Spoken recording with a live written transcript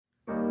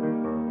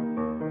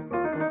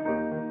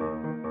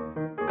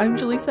I'm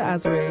Jaleesa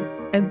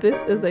Azare, and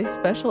this is a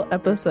special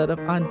episode of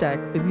On Deck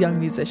with Young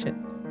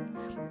Musicians.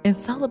 In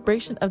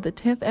celebration of the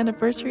 10th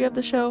anniversary of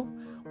the show,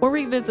 we're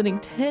revisiting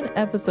 10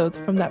 episodes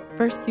from that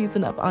first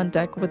season of On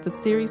Deck with the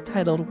series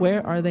titled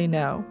Where Are They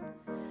Now?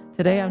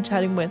 Today I'm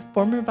chatting with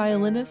former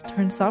violinist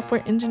turned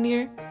software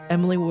engineer,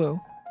 Emily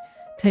Wu.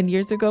 10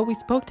 years ago, we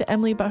spoke to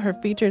Emily about her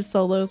featured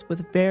solos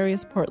with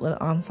various Portland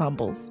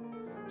ensembles.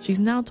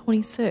 She's now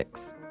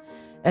 26.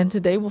 And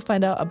today we'll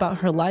find out about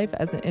her life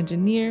as an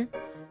engineer,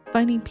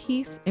 finding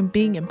peace in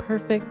being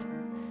imperfect,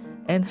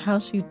 and how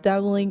she's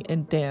dabbling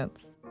in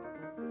dance.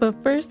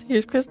 But first,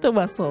 here's Krista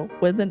Wessel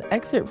with an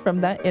excerpt from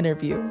that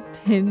interview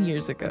 10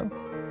 years ago.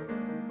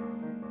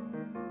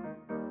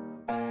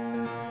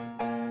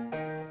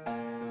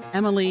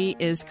 Emily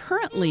is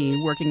currently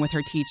working with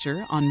her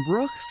teacher on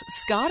Brooks'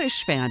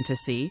 Scottish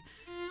Fantasy,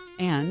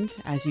 and,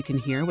 as you can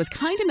hear, was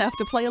kind enough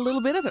to play a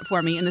little bit of it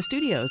for me in the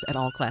studios at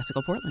All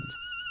Classical Portland.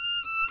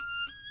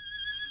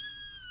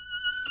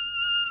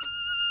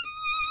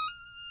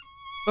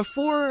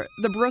 Before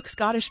the Brooks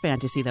Scottish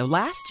Fantasy, though,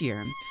 last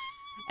year,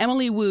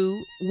 Emily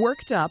Wu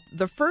worked up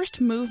the first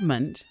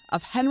movement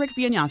of Henryk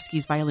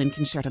Wieniawski's Violin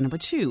Concerto No.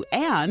 2,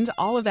 and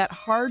all of that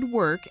hard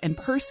work and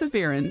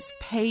perseverance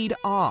paid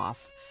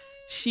off.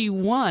 She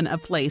won a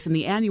place in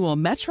the annual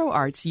Metro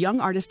Arts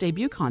Young Artist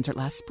Debut Concert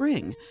last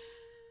spring.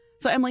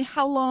 So, Emily,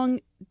 how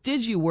long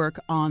did you work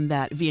on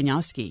that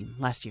Wieniawski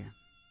last year?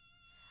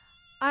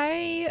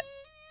 I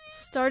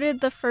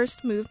started the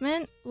first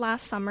movement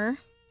last summer.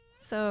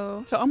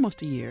 So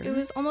almost a year. It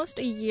was almost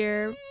a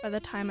year by the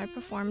time I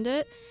performed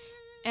it.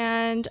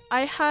 And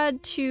I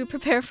had to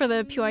prepare for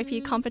the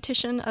PYP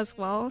competition as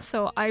well.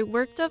 So I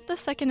worked up the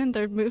second and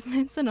third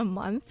movements in a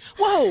month.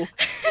 Whoa!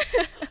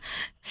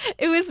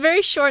 It was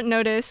very short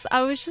notice.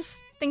 I was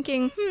just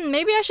thinking,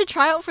 maybe I should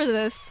try out for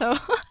this. So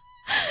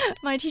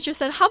my teacher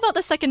said, how about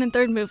the second and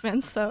third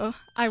movements? So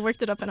I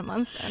worked it up in a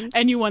month.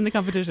 And you won the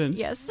competition?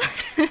 Yes.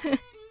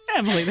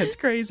 Emily, that's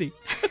crazy.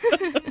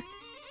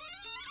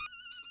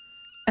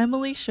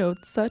 Emily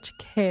showed such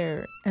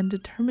care and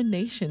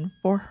determination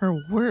for her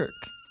work.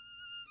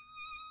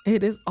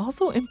 It is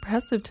also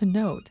impressive to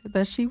note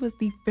that she was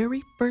the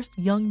very first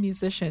young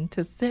musician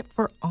to sit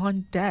for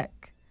On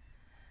Deck.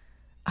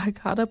 I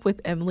caught up with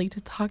Emily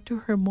to talk to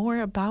her more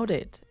about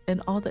it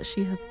and all that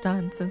she has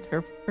done since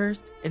her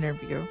first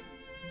interview.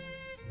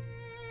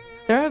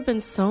 There have been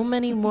so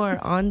many more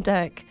On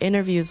Deck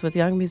interviews with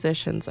young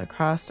musicians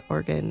across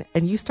Oregon,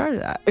 and you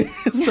started that.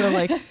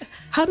 So,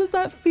 how does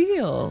that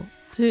feel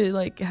to,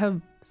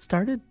 have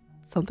started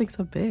something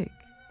so big?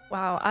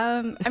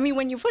 Wow.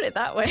 When you put it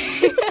that way,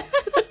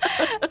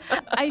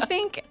 I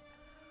think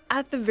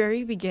at the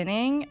very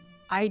beginning,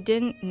 I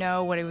didn't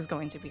know what it was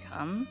going to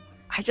become.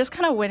 I just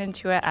kind of went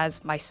into it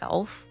as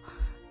myself,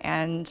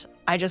 and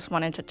I just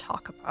wanted to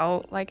talk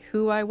about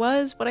who I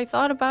was, what I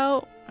thought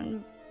about,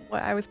 and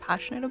what I was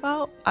passionate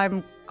about.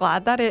 I'm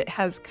glad that it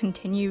has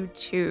continued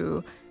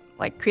to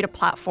create a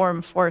platform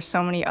for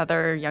so many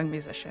other young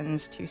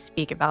musicians to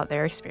speak about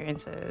their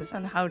experiences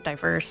and how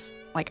diverse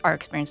our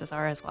experiences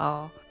are as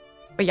well.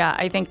 But yeah,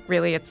 I think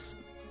really it's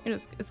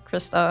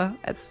Krista.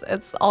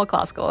 It's all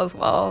classical as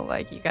well.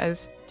 You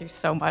guys do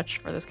so much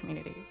for this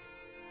community.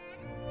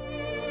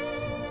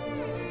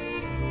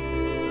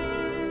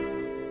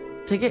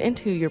 To get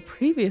into your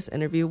previous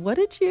interview,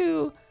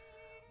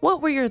 what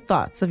were your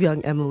thoughts of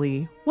young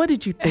Emily? What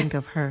did you think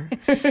of her?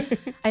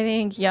 I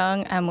think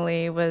young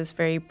Emily was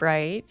very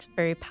bright,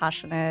 very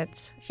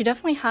passionate. She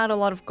definitely had a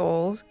lot of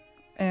goals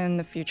in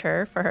the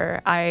future for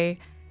her. I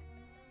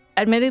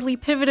admittedly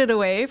pivoted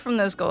away from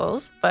those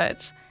goals,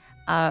 but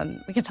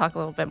we can talk a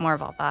little bit more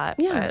about that.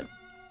 Yeah.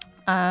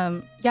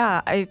 But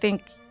I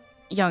think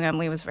young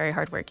Emily was very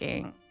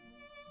hardworking.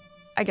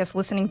 I guess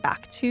listening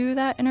back to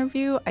that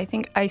interview, I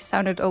think I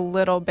sounded a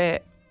little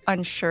bit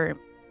unsure.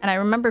 And I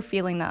remember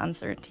feeling that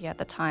uncertainty at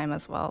the time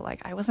as well.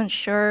 I wasn't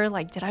sure,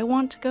 did I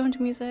want to go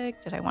into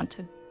music? Did I want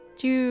to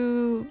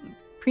do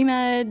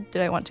pre-med?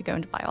 Did I want to go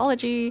into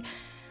biology?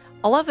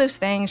 All of those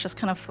things just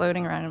kind of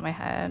floating around in my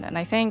head. And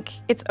I think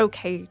it's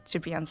okay to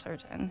be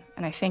uncertain.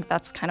 And I think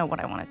that's kind of what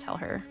I want to tell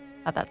her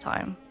at that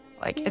time.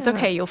 It's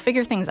okay, you'll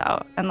figure things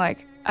out. And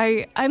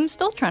I'm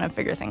still trying to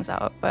figure things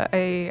out. But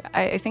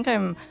I think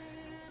I'm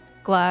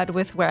glad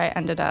with where I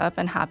ended up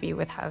and happy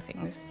with how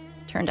things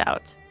turned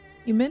out.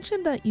 You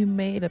mentioned that you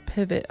made a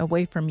pivot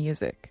away from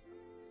music.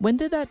 When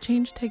did that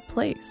change take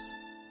place?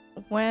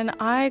 When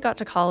I got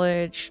to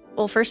college,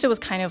 well, first it was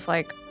kind of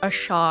a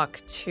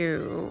shock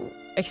to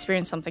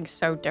experience something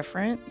so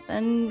different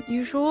than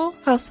usual.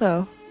 How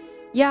so?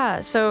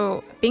 Yeah,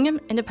 so being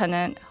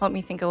independent helped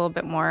me think a little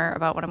bit more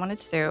about what I wanted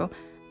to do.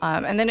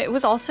 And then it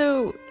was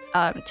also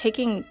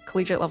taking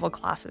collegiate level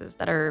classes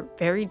that are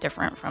very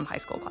different from high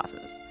school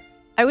classes.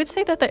 I would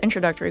say that the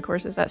introductory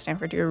courses at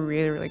Stanford do a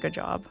really, really good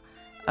job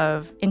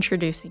of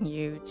introducing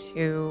you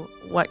to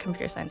what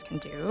computer science can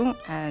do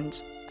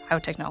and how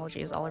technology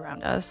is all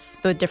around us,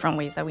 the different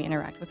ways that we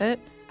interact with it.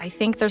 I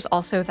think there's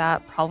also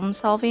that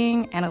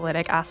problem-solving,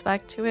 analytic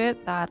aspect to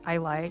it that I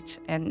liked.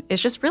 And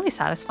it's just really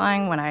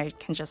satisfying when I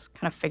can just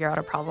kind of figure out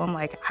a problem,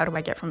 like how do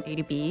I get from A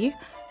to B?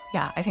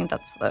 Yeah, I think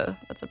that's a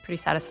pretty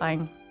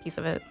satisfying piece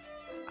of it.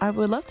 I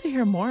would love to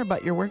hear more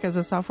about your work as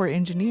a software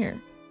engineer.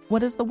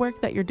 What is the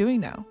work that you're doing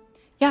now?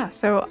 Yeah,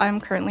 so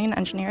I'm currently an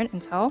engineer at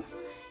Intel,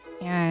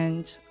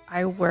 and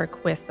I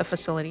work with the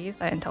facilities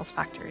at Intel's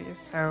factories.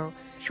 So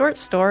short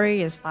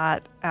story is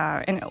that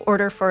in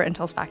order for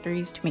Intel's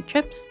factories to make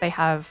chips, they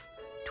have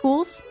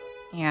tools,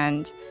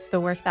 and the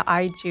work that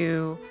I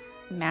do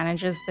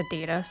manages the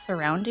data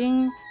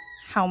surrounding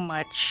how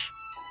much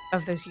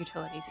of those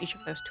utilities each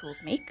of those tools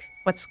make.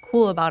 What's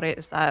cool about it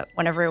is that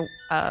whenever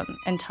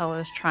Intel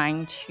is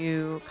trying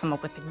to come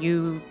up with a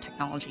new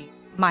technology,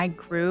 my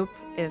group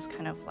is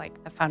kind of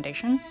like the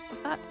foundation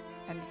of that,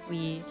 and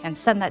we can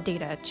send that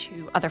data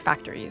to other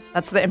factories.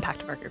 That's the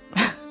impact of our group.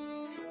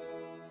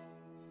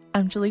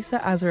 I'm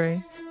Jaleesa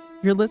Azare.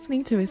 You're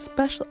listening to a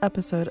special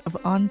episode of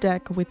On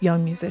Deck with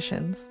Young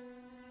Musicians.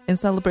 In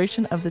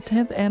celebration of the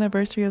 10th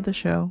anniversary of the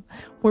show,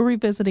 we're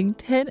revisiting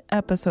 10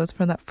 episodes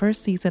from that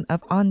first season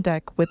of On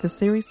Deck with the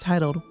series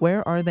titled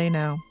Where Are They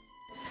Now?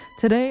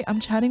 Today, I'm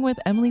chatting with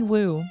Emily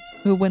Wu,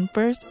 who when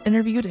first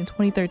interviewed in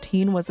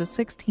 2013 was a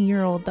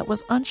 16-year-old that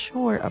was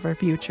unsure of her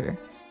future.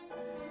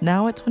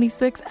 Now at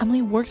 26,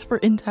 Emily works for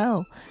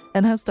Intel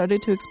and has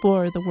started to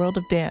explore the world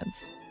of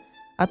dance.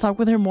 I talk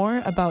with her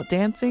more about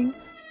dancing,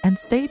 and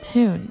stay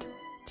tuned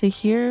to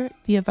hear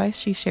the advice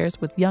she shares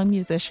with young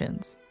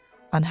musicians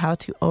on how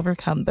to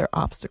overcome their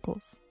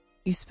obstacles.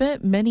 You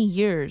spent many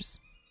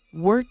years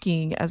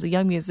working as a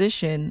young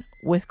musician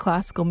with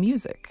classical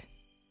music.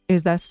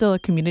 Is that still a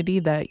community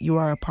that you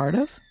are a part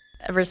of?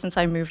 Ever since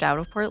I moved out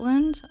of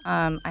Portland,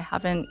 I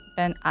haven't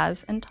been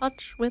as in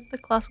touch with the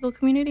classical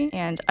community,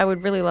 and I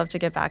would really love to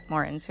get back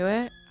more into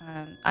it.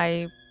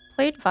 I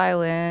played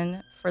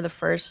violin for the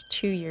first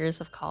 2 years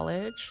of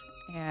college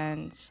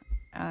and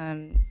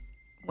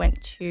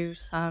went to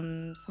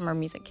some summer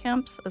music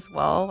camps as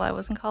well while I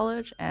was in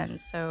college.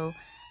 And so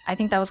I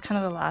think that was kind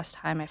of the last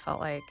time I felt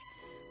like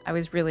I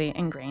was really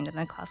ingrained in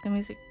the classical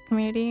music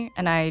community,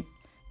 and I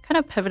kind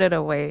of pivoted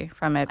away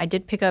from it. I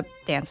did pick up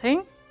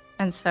dancing,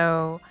 and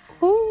so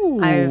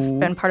I've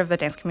been part of the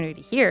dance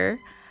community here.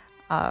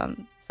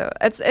 So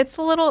it's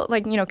a little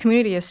like,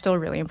 community is still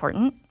really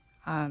important.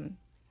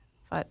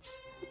 But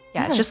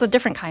yeah, It's just a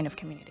different kind of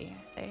community,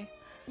 I say.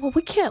 Well,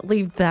 we can't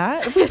leave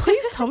that.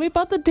 Please tell me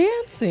about the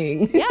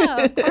dancing. Yeah,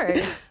 of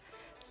course.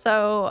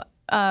 So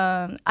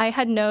I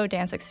had no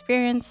dance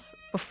experience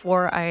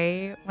before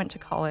I went to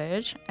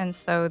college. And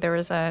so there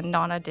was a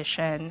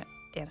non-audition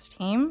dance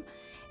team.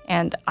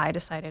 And I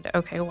decided,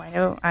 okay, why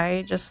don't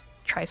I just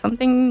try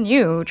something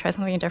new, try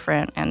something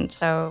different. And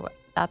so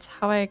that's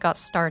how I got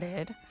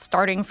started.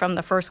 Starting from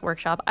the first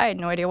workshop, I had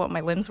no idea what my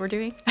limbs were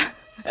doing.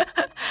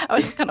 I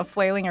was just kind of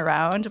flailing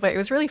around, but it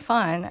was really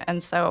fun.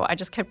 And so I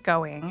just kept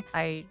going.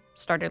 I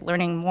started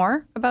learning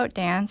more about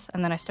dance,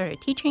 and then I started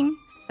teaching.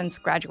 Since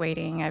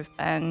graduating, I've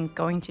been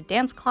going to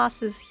dance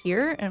classes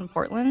here in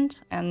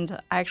Portland, and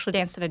I actually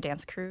danced in a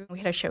dance crew. We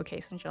had a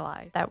showcase in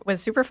July. That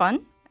was super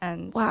fun.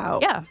 And wow.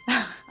 Yeah,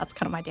 that's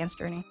kind of my dance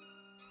journey.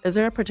 Is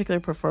there a particular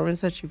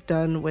performance that you've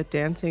done with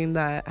dancing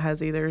that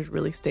has either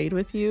really stayed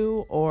with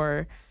you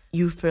or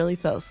you really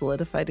felt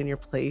solidified in your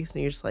place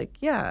and you're just like,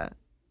 yeah,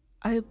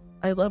 I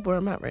love where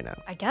I'm at right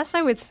now? I guess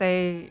I would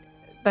say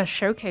the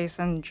showcase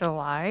in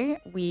July,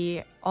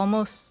 we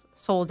almost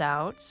sold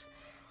out.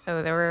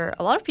 So there were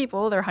a lot of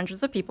people. There were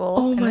hundreds of people.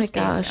 Oh in my the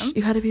stadium. gosh,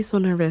 you had to be so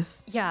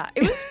nervous. Yeah,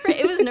 it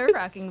was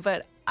nerve-wracking,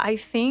 but I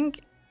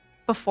think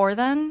before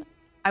then,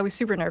 I was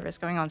super nervous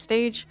going on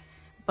stage.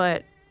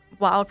 But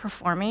while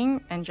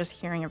performing and just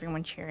hearing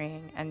everyone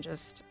cheering and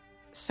just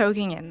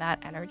soaking in that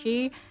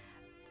energy,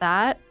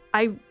 that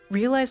I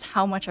realized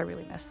how much I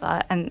really missed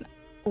that. And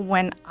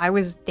when I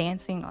was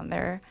dancing on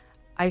there,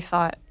 I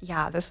thought,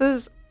 yeah, this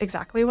is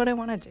exactly what I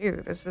want to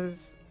do. This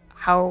is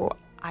how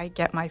I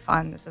get my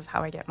fun. This is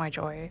how I get my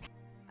joy.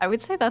 I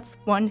would say that's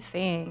one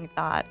thing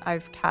that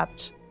I've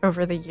kept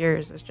over the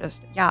years is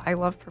just, yeah, I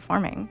love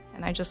performing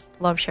and I just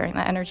love sharing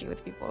that energy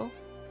with people.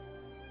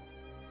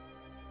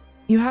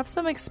 You have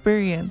some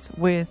experience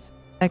with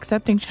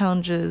accepting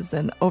challenges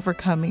and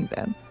overcoming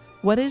them.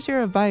 What is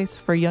your advice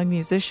for young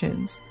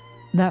musicians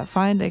that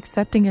find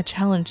accepting a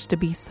challenge to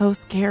be so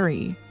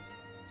scary?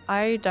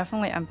 I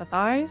definitely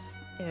empathize.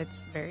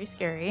 It's very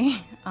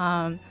scary.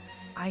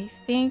 I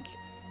think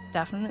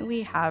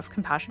definitely have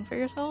compassion for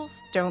yourself.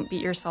 Don't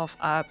beat yourself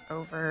up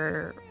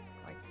over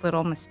like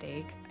little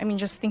mistakes. I mean,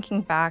 just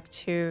thinking back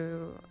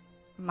to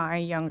my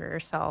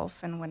younger self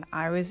and when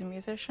I was a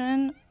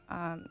musician,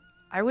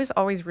 I was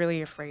always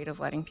really afraid of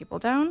letting people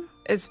down.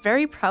 It's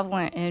very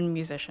prevalent in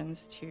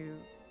musicians to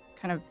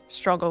kind of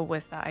struggle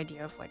with the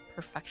idea of like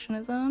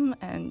perfectionism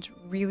and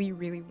really,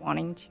 really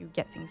wanting to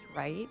get things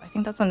right. I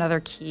think that's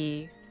another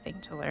key thing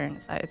to learn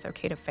is that it's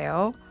okay to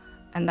fail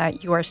and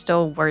that you are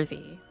still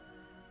worthy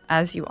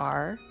as you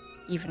are,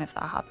 even if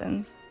that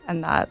happens.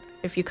 And that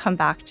if you come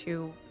back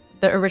to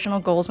the original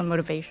goals and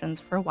motivations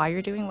for why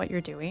you're doing what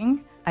you're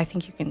doing, I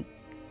think you can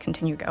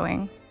continue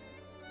going.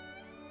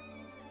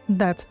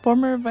 That's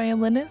former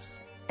violinist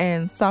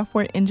and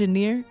software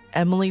engineer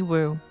Emily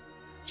Wu.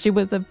 She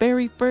was the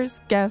very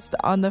first guest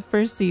on the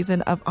first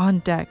season of On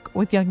Deck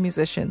with Young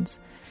Musicians,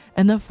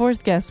 and the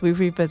fourth guest we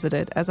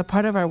revisited as a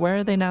part of our Where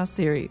Are They Now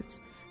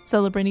series,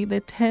 celebrating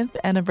the 10th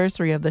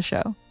anniversary of the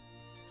show.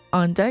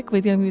 On Deck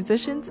with Young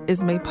Musicians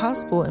is made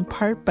possible in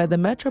part by the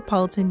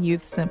Metropolitan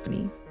Youth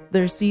Symphony.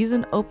 Their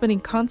season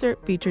opening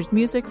concert features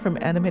music from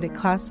animated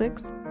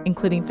classics,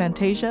 including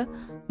Fantasia,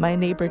 My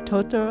Neighbor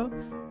Totoro,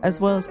 as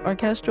well as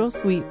orchestral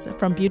suites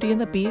from Beauty and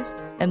the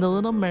Beast and The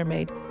Little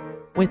Mermaid,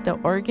 with the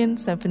Oregon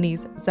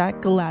Symphony's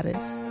Zach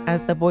Gladys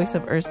as the voice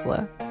of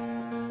Ursula.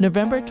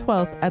 November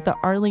 12th at the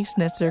Arlie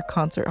Schnitzer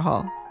Concert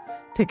Hall.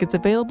 Tickets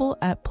available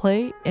at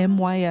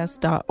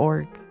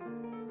playmys.org.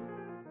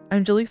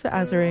 I'm Jaleesa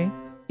Azare.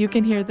 You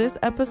can hear this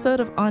episode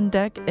of On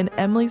Deck and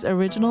Emily's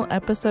original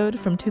episode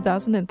from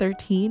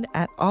 2013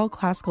 at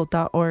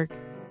allclassical.org.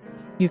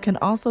 You can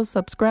also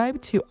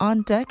subscribe to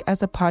On Deck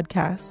as a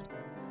podcast.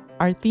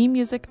 Our theme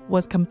music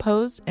was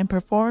composed and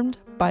performed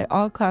by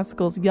All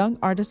Classical's young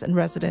artist in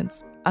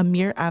residence,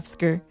 Amir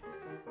Afsker.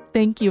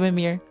 Thank you,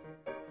 Amir.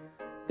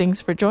 Thanks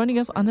for joining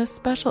us on this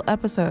special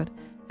episode,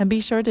 and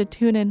be sure to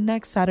tune in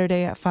next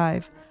Saturday at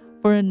 5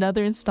 for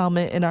another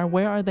installment in our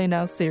Where Are They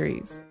Now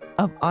series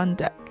of On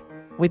Deck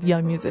with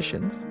Young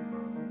Musicians.